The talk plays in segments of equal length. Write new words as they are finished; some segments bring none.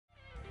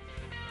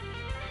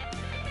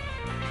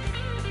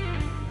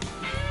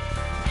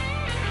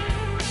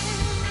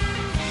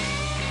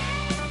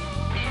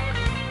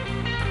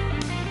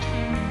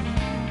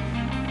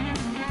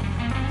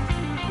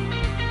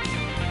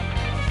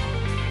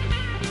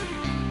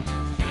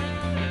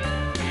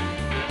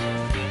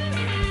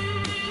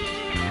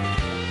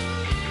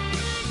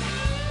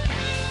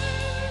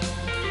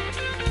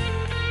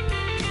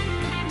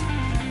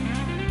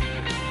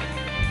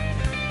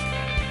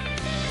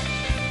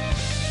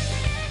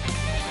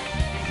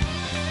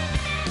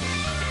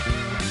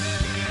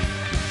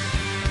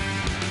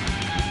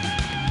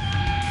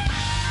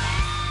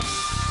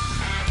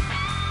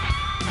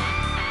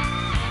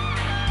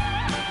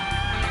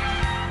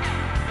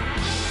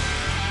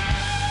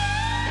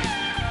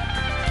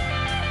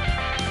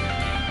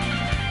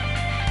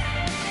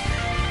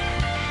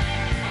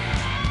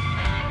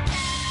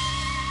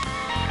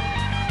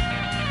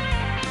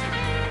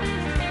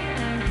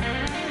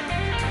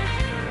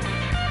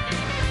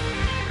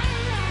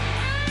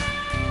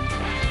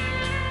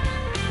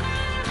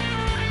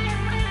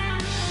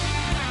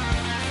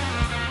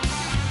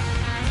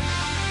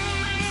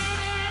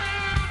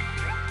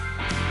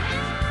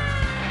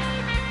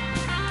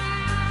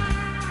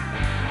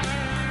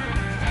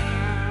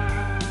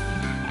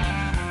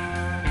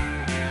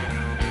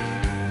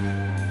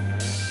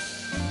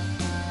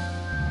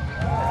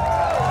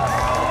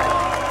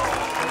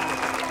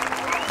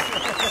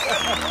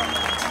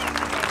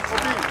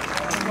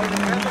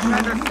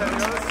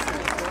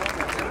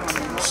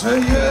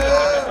Say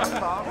yeah.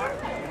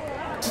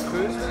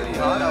 Kürzere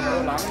Haare, aber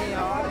auch lange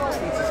Haare. Und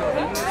sie so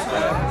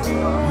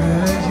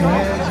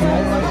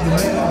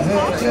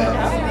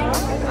Yeah.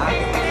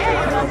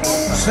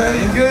 Say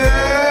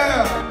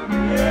yeah.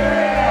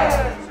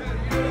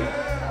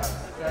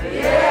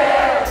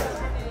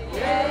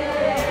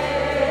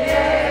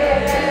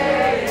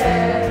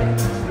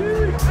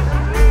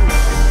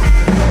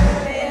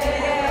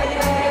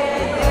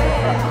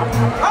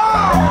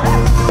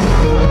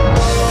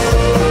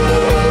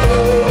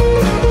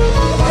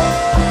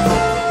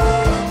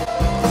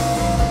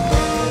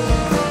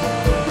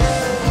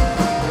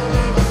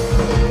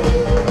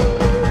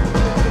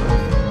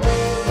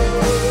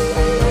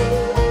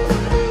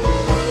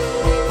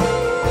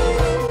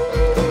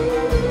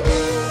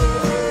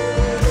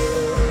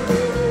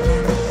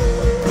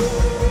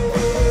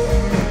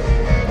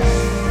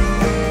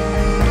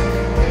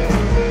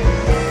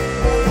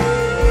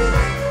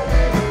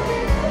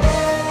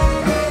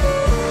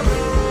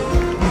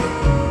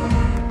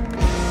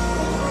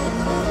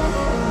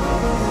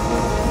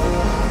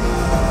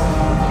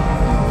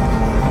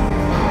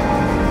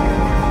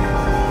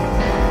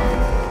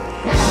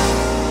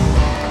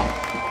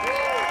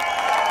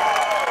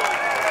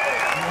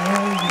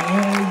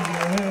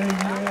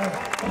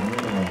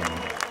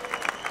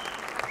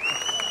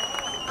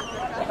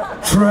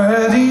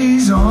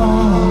 Freddy's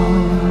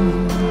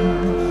on.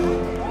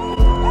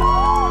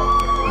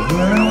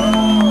 They're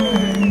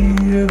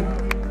wanting you.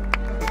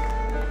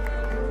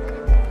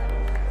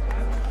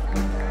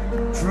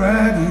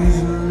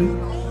 Freddy's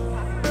lips.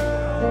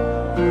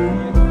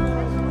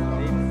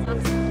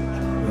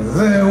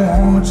 They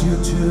want you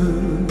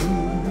to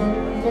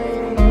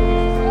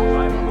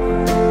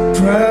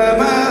try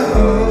my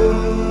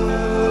heart.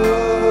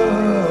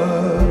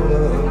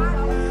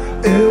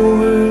 It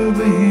will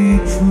be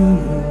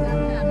true.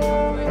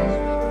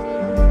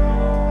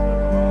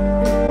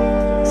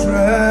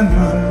 Try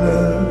my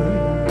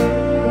love,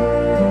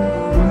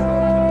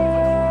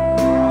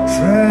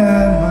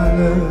 try my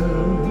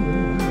love.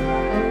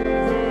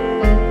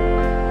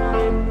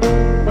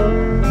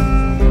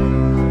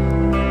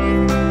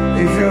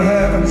 If you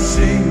haven't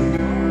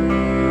seen,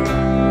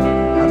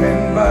 I've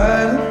been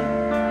biding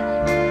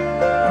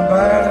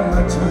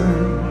my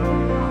time.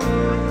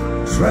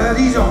 Try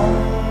these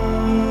arms,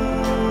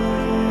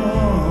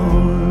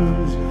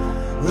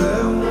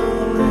 they're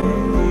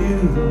wanting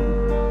you.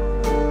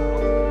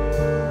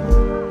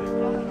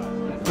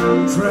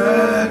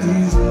 Try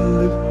these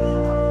lips,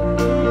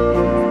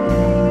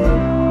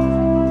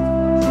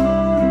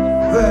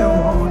 they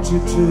want you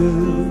to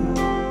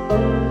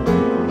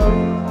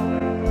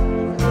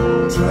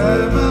try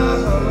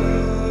my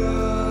heart.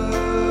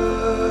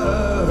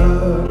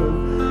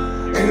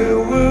 It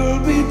will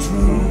be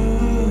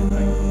true.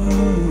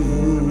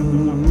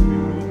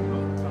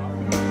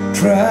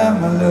 Try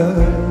my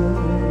love.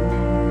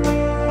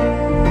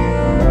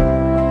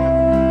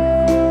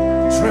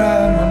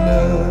 Try my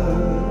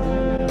love.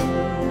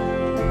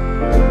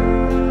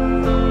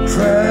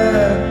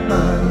 Try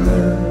my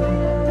love.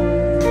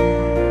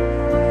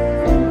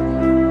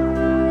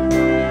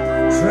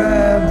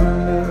 Try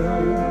my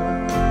love.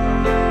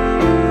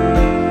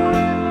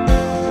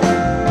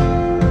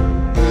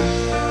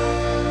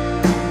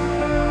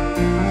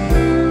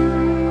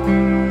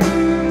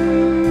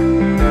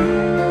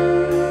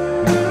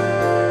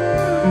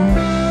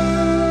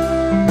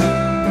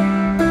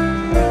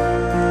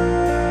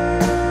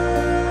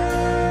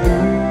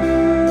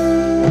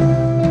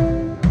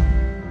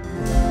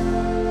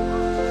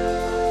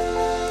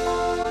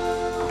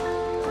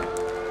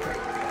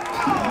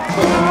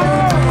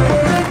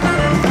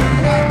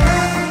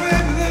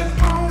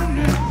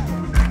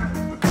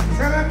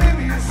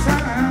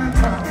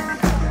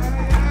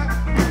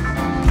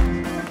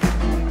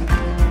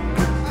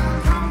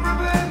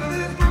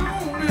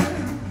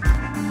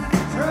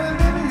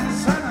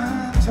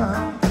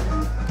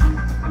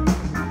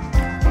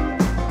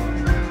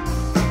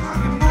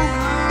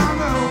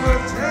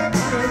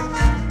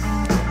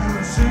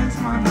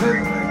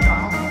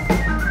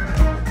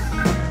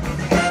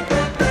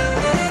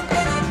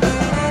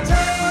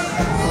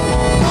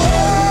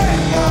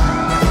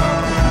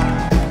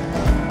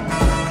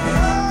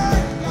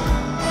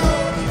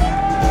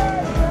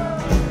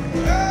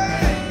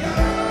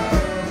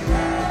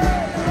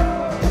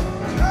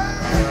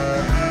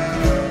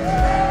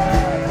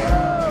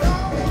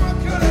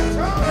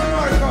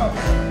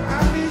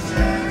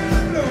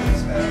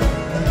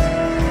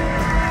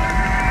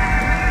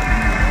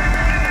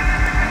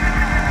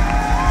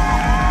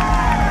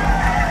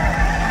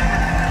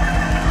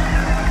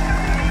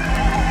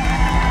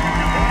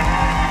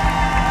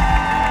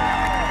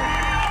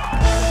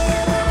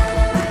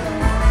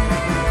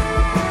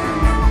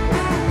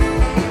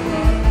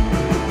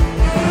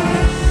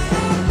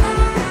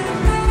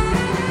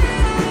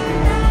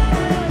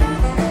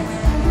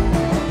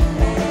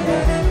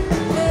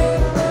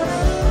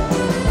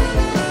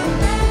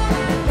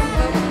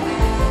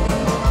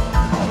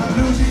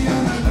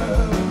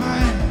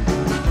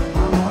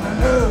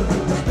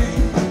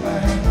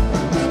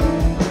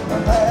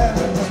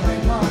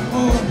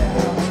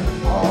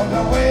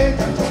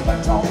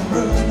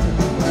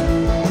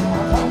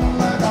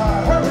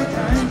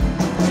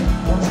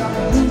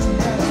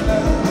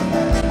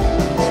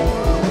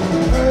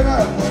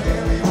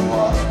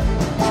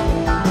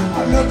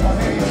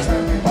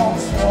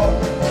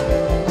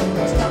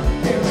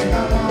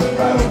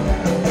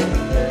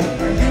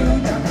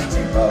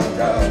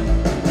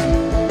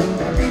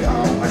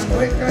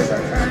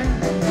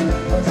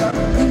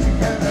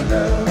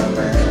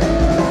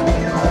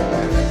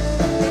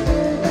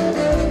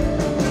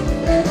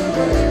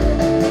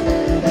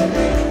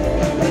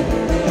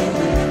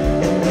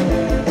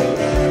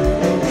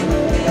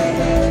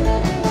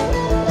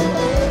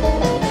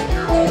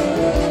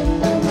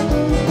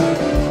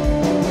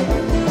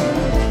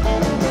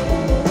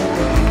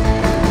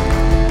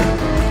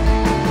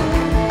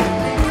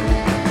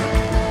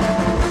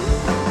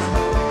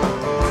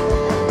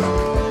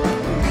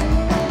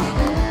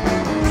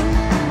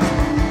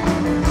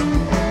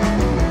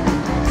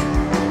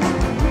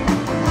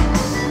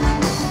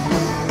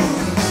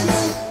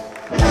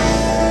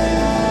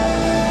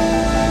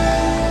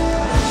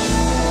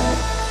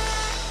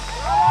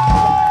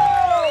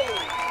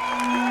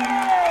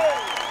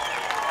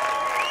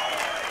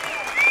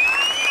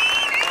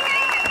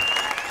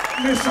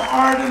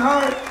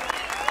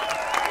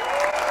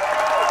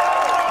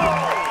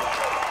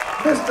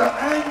 Mr.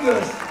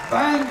 Angus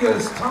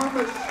Bangus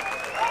Thomas,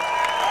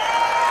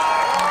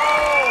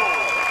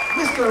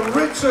 Mr.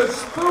 Richard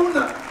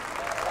Spooner,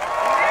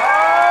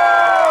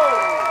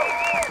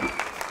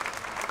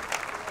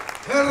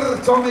 Herr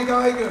Tommy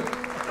Geiger,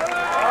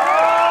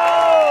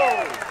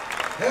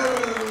 Herr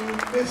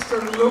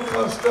Mr.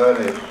 Lucas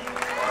Stirling.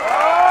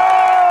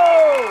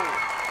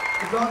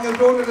 Wie lange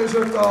Brunnen ist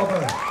heute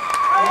Abend?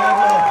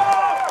 Erlach.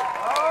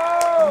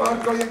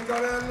 Marco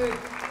Iaccarelli.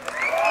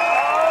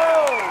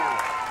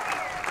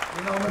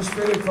 Mein Name ist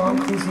Philipp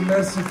Fankhauser,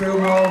 merci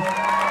vielmals,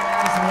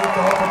 dass wir heute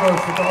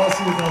Abend da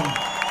sein dürfen.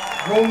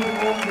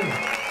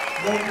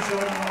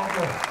 Wunderschönen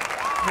Abend.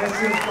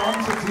 Merci das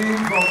ganze Team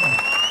vom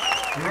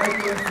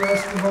Lakeland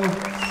Festival.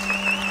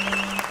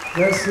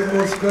 Merci, wo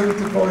es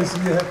Günther von uns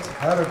hier hat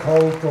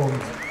hergeholt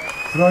und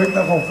freut mich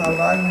auf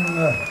einen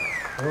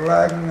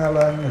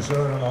langen,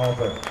 schönen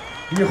Abend.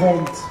 Hier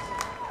kommt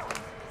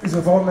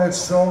unser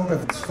vorletzter Song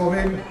von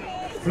meinem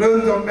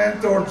Freund und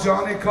Mentor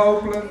Johnny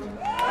Copeland.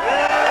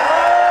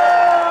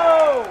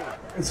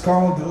 It's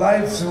called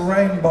Life's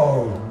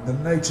Rainbow, the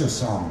nature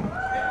song.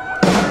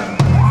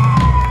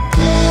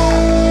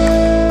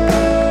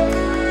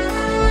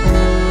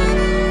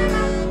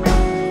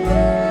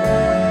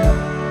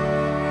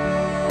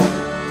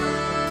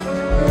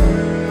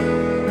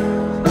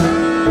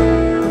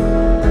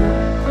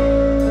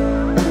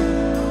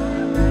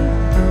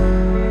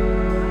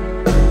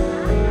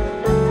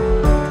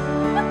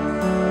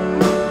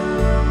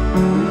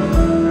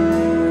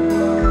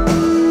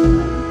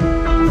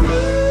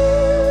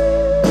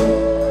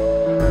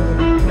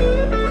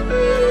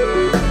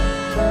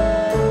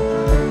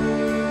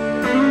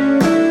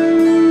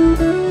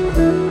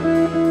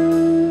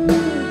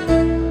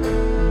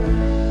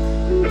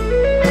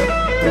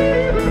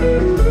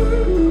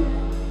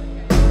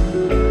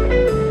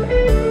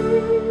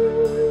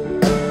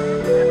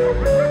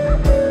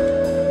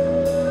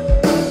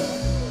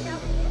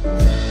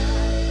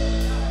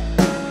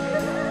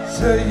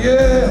 Say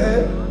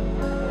yeah,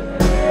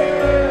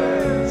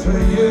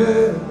 say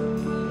yeah,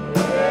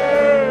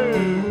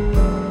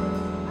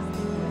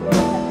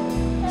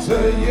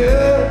 say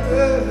yeah,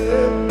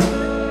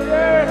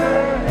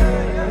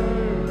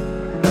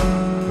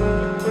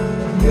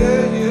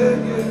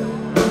 yeah.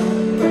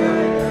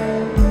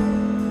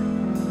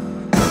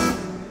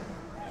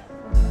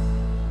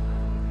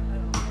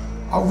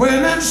 I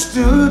went and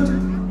stood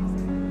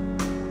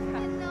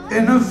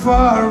in a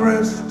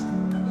forest.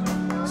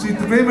 Ziet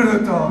de wimmer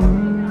uit al.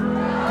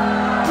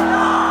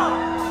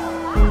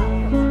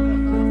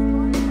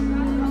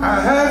 I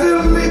had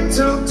a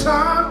little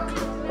talk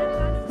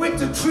with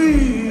the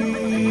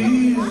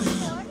trees.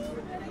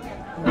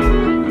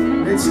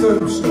 It's the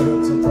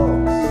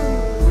talk.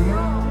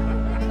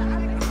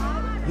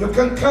 You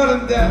can cut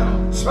them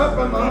down, chop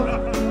them up,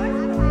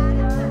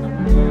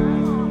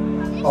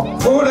 or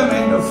put them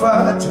in the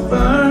fire to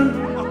burn.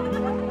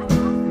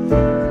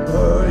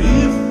 But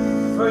if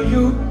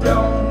you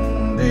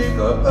don't dig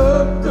up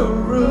the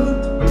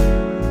root,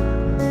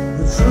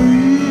 the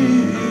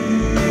tree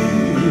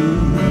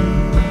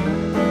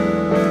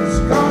is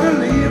gonna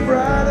leave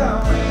right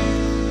on.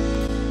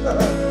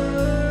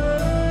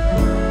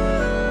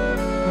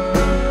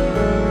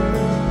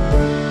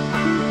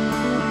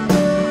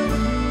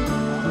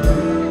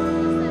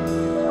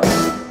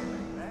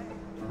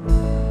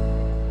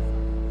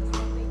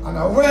 And I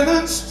went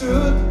and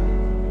stood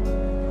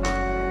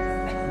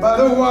by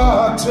the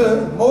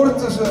water,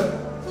 Mortese.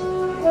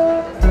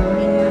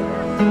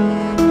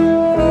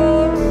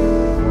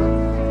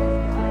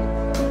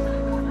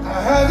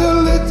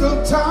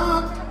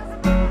 Talk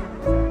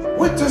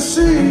with the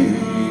sea.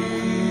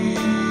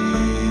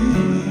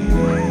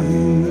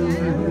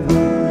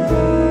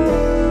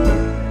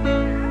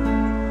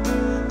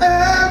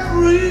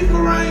 Every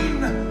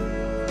grain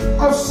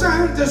of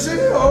sand is the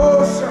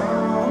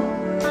ocean.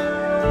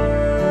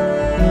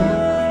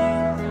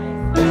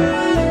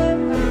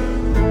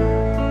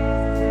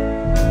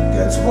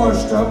 Gets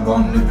washed up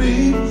on the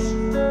beach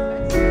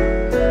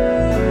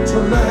to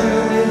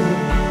lay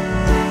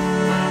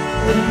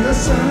in the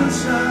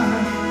sunshine.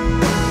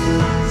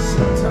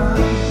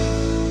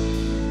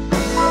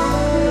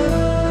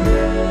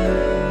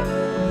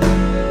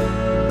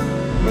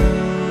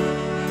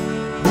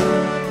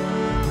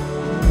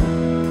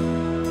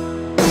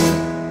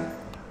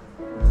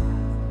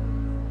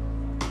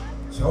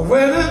 So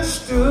when it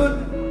stood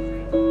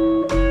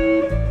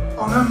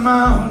on a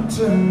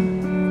mountain,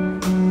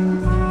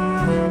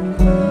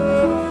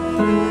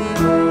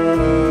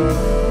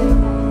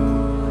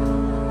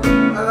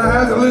 and I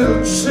had a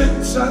little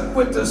chit-chat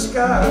with the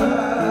sky.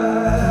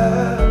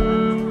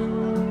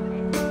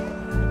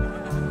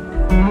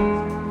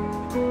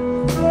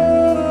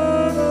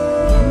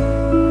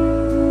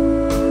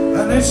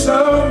 And it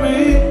showed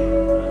me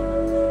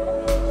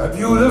a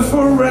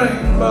beautiful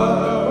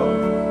rainbow.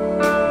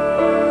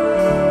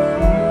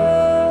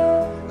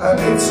 And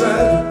it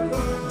said,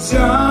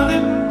 Johnny,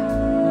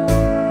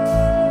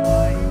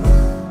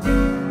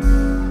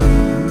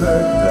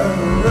 let the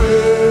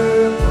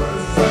river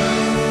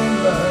sing.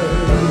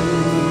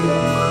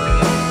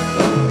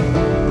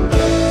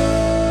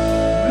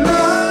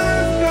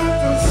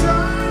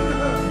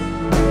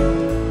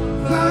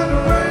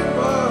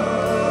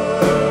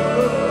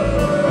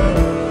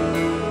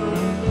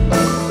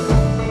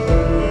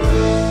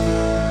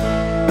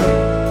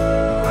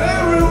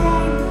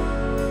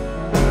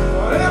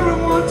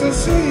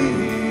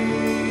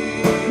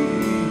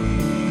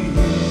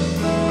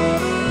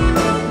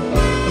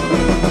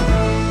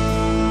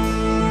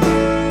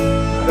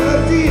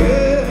 the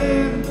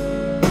end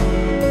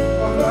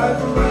of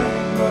life a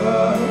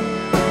rainbow.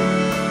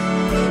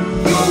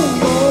 You're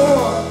my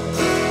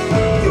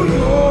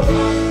love.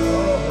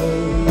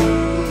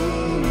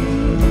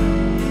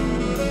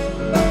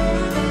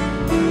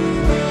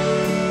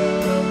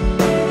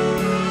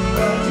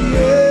 At the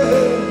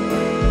end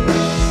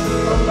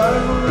of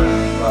life a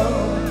rainbow.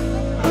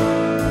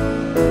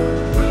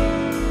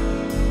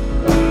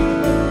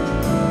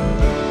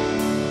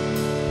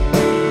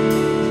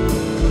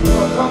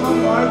 Come on,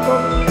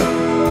 Michael.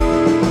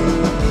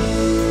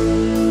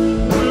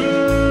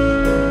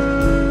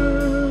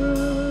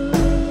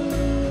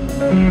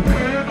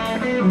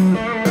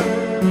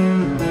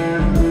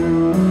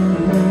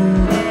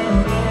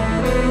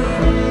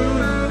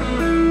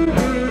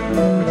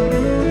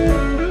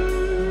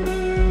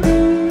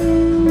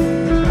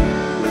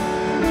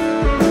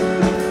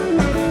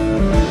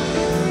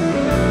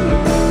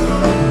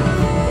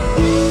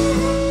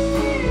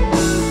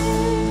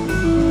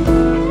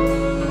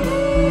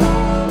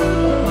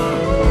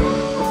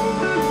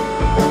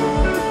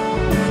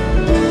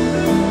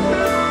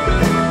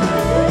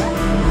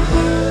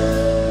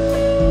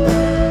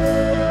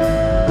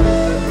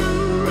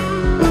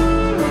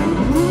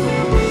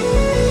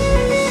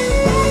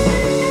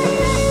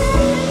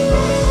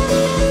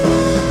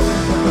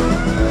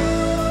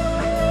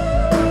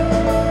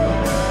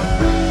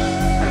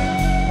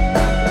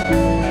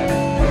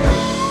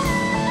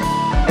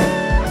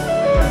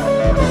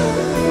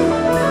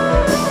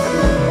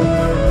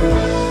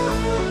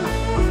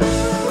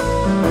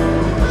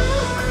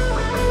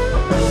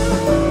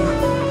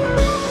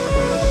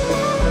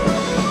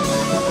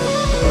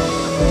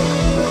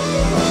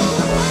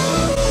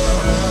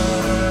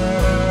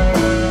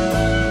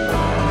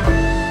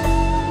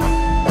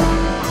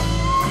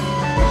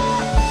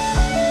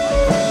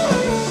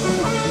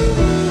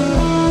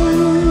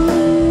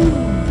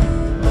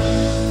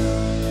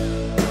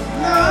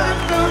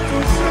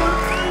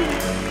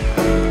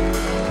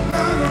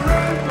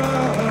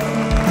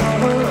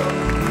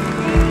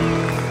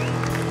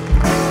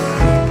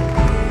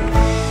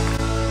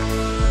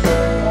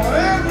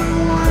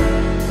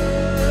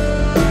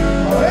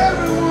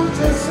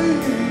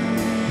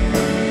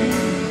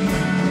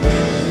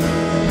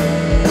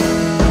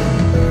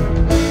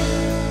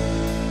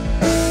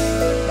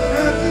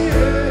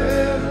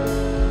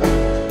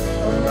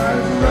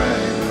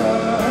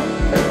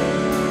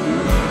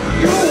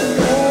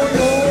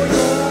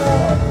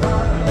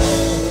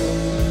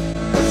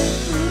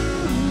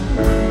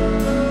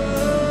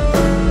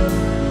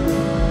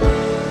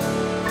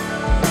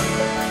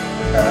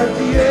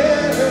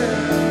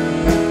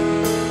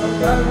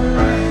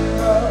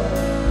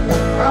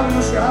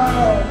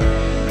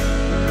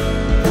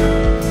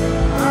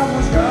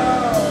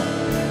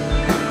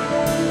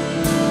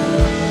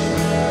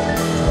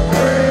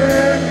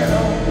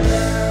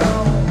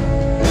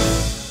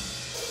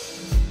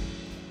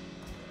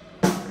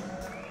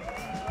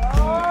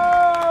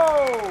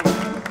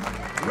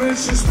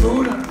 Precious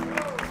Buddha,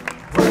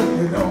 bring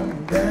it on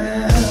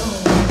down.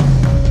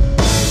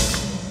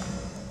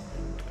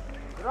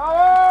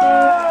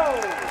 Bravo!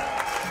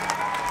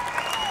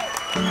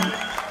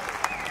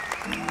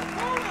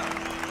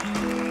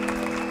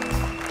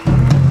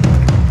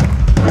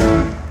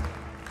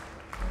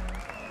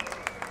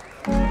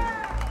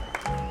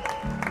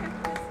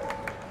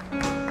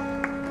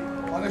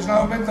 Kann ich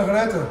schnell mit dir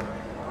reden?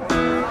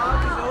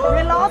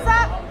 Wir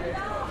hören.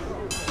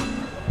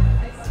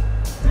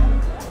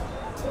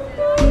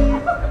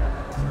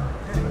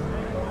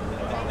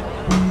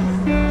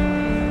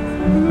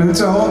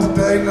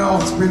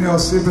 1981 bin ich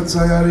als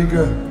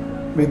 17-Jähriger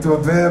mit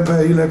dem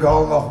BMW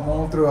illegal nach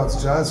Montreux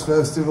ans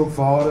Jazzfestival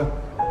gefahren.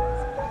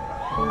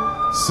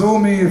 Sue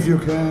me if you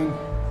can.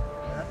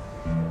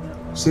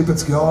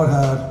 70 Jahre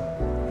her.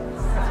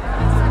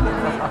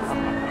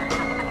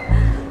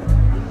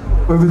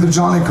 Und wieder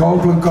Johnny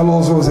Copeland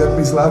hören, was hat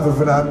mein Leben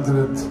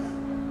verändert.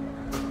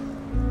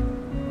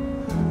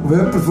 Und wenn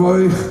jemand von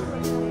euch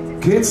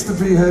Kids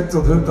dabei hat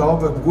und heute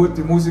Abend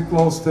gute Musik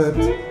gehört hat,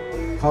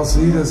 kann es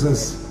sein, dass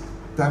es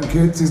dem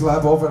Kind sein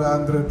Leben auch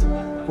verändert,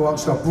 der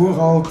anstatt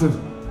Buchhalter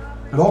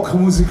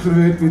Rockmusiker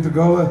wird, wie der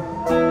Gölle.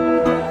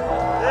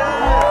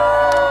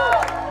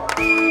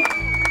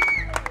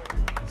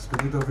 Das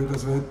geht nicht, ob ich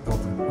das will, aber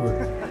gut.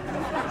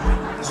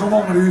 So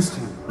machen wir uns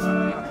hier.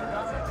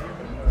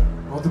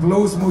 Oder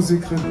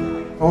Bluesmusiker,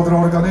 oder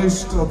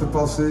Organist, oder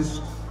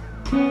Bassist.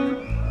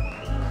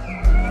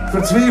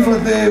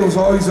 Verzweifelt nicht, aus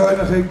uns euren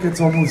Kindern gibt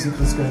es auch Musik,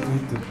 es geht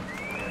weiter.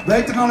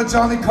 Wollt ihr noch eine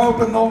Johnny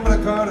Copeland Nummer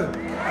hören?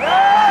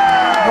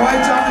 Wo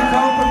hat Johnny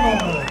Copeland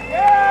Nummer?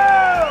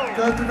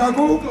 Könnt ihr noch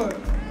googlen?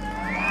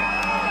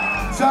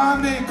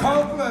 Johnny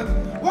Copeland,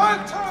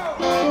 1, 2.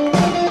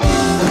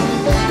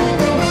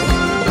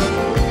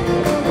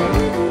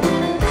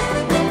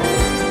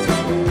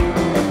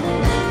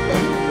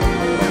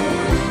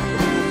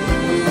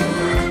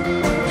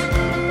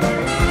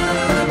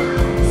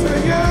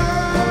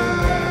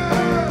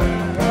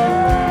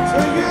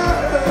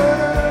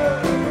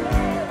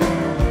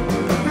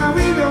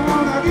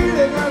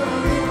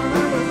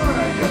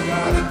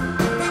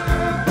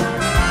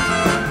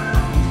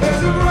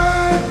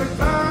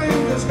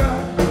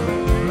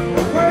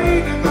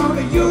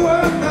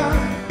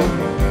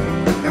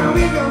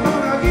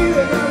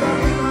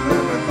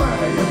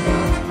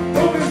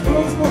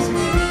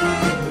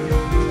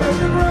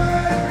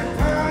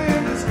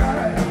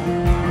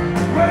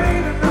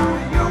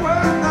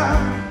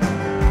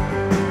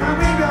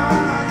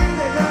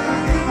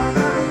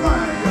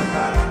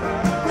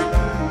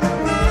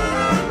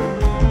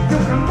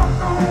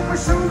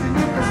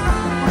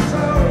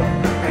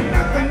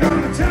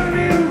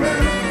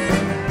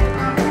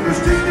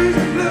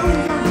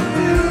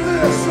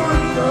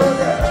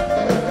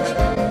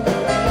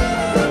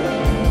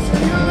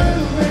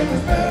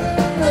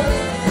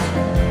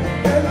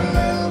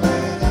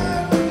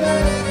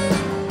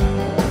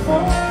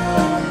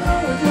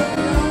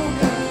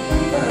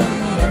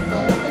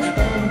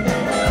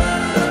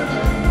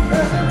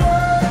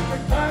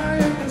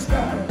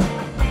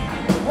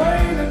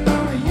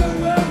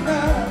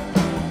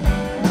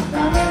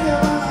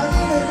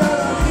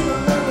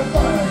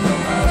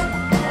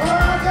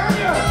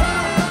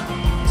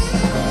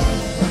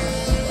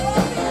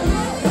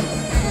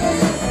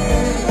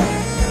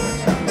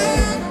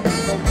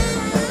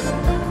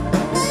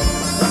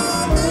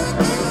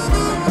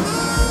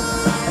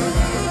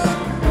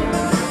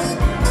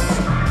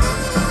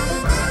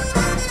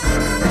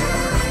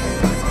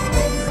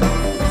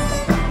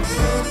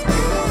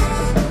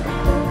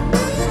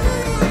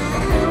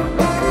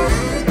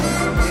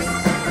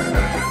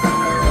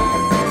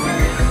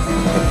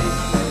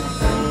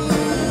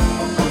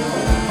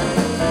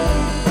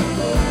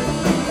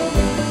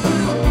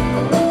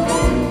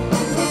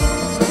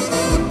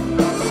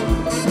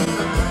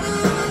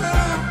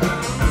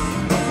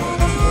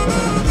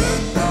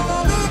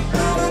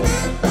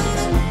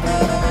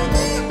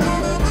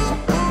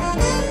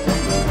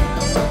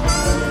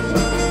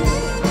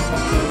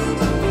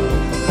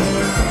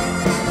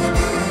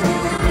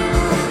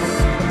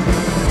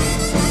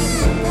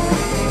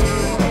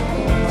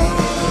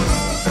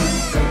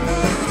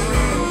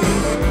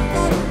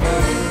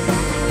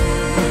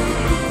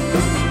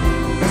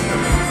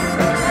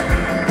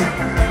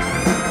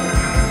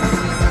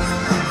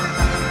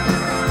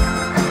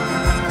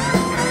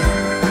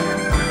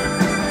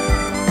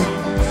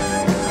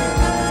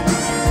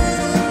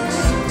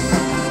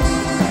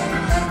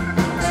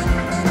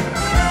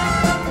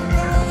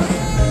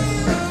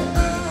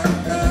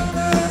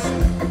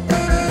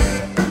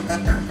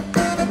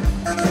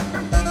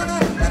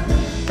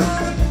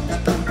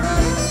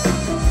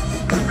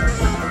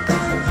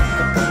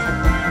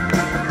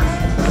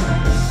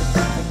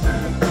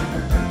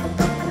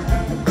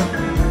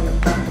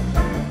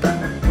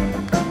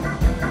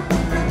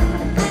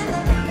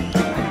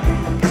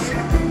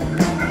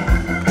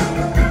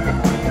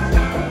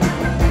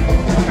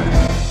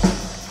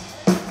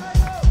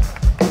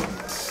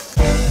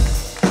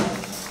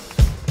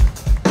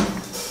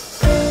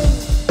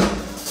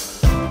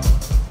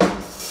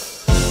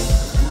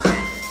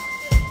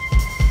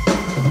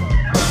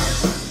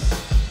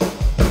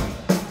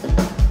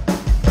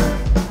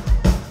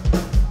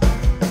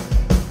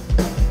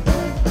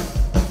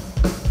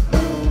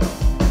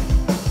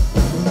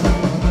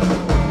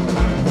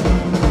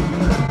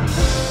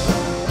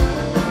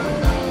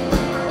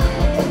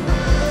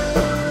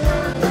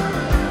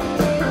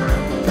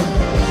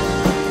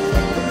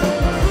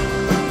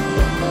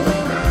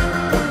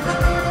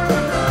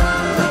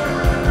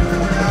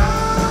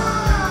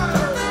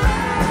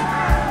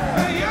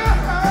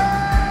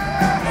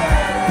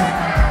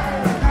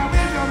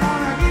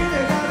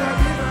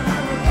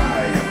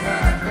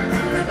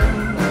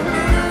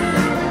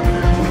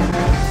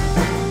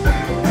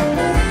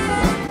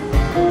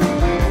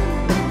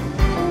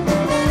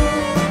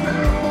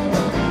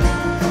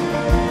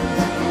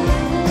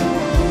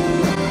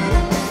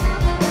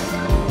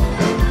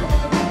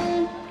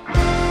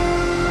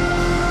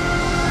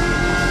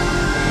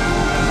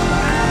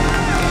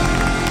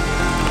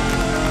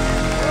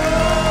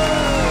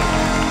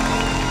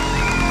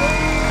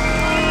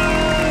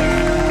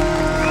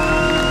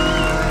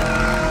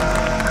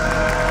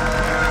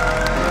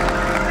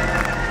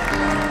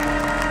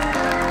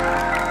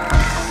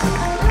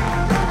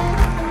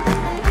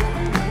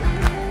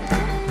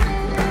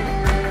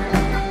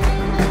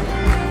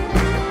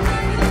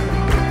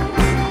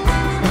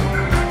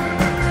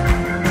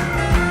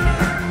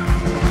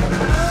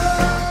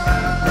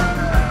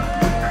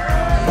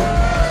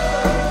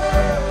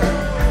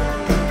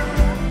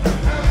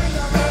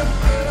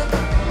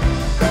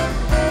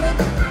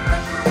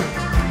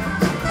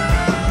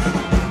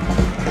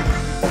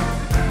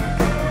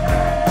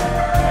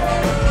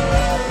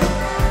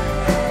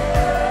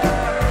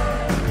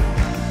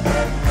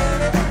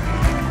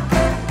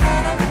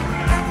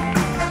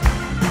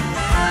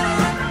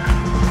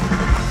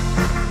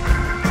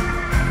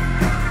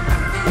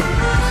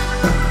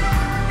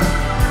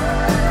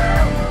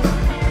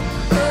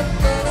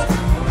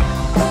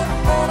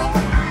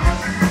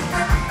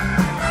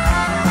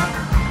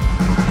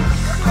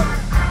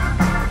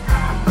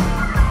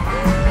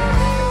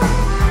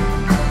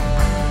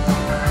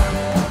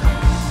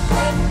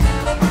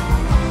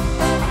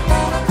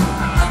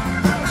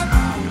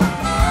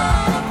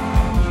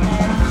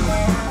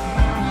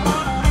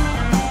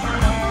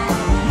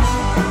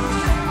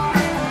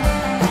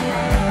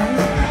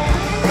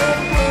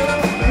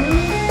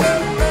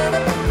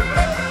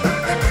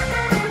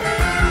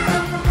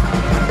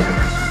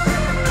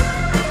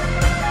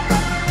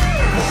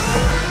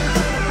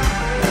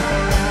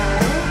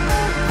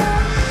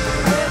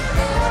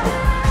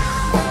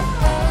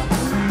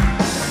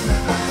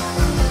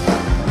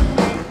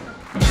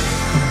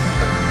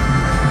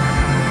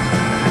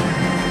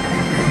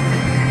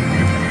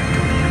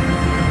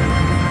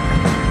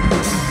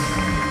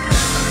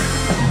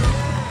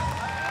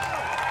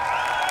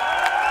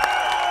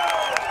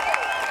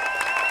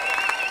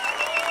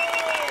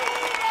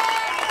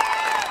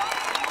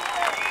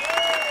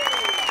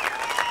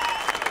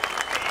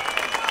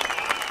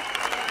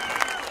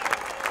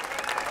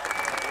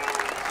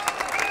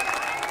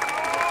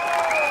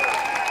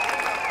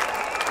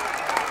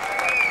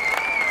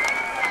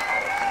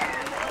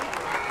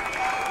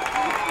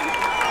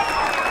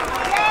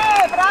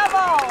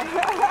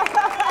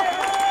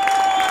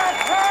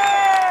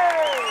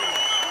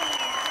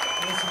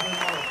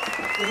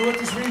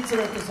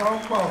 Song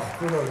gemacht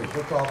für euch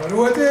heute Abend.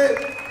 Rudi,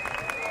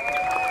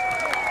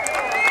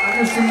 du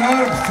bist der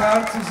Nerv, das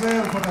Herz und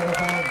Seele von dieser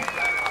Band.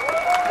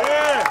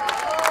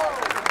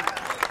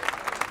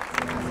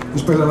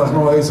 Ich spiele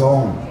noch einen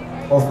Song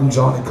auf dem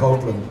Johnny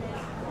Copeland.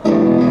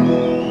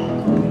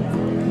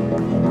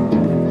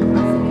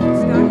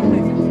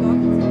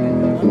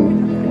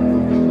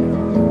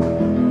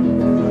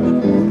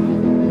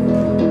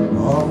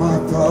 All my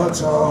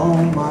thoughts are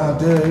on my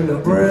daily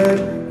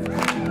bread.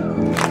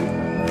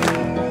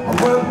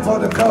 I work for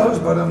the cause,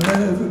 but I'm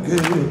never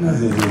getting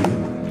ahead.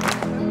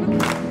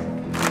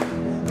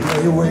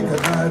 Lay awake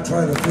at night,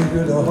 try to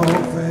figure the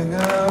whole thing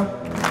out.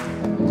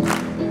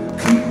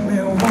 Keep me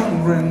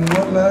wondering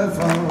what life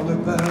all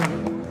about.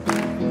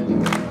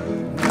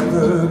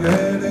 Never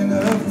getting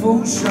a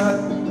full shot,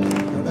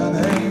 but that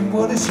ain't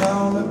what it's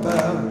all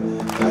about.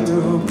 Got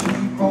to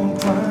keep on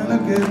trying to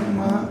get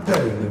my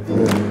daily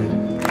bread.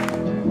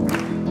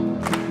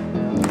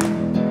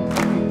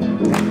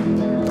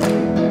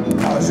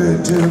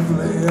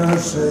 Positively I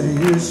say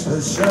it's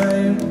a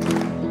shame.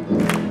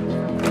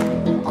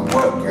 I'm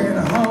working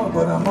hard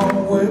but I'm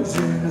always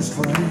in a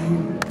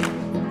strain.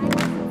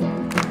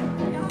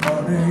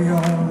 Money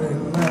only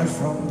lasts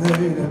from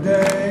day to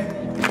day.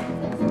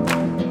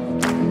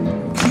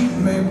 Keep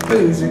me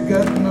busy,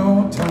 got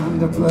no time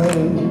to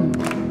play.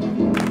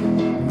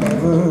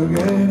 Never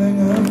getting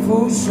a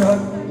full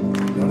shot,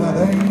 no, that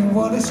ain't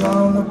what it's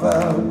all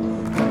about.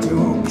 Got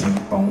to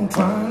keep on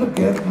trying to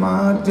get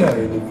my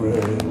daily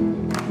bread.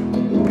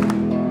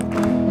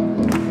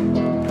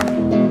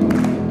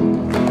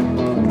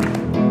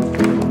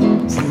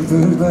 Truth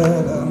is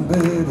that I'm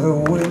bitter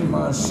with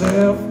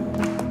myself.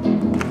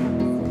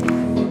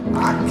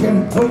 I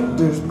can put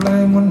this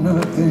blame on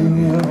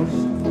nothing else.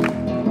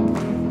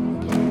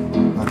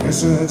 I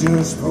guess I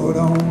just put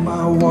on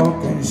my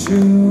walking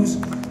shoes,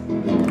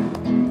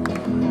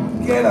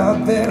 get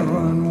out there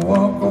and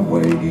walk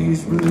away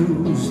these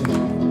blues.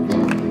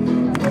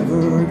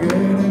 Never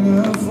getting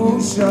a full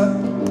shot,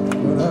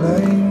 but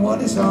that ain't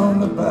what it's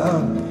all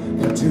about.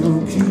 Got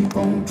to keep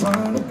on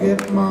trying to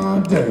get my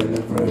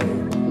daily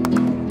bread.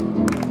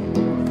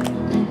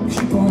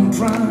 Keep on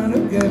trying to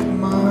get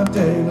my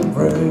daily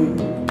bread.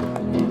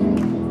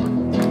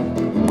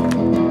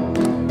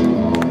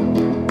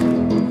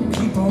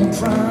 Keep on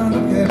trying to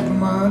get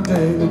my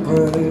daily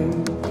bread.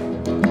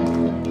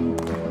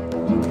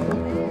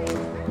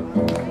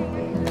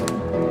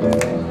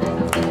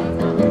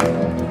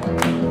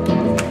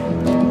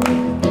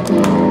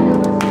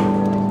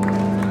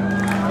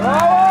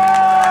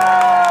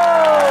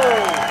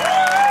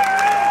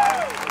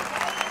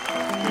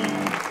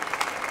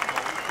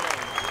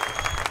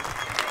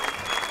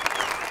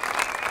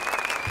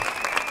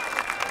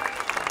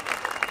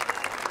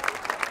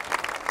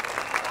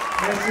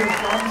 This is the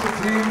ganze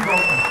Team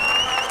vom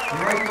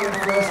Lakeland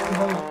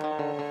Festival.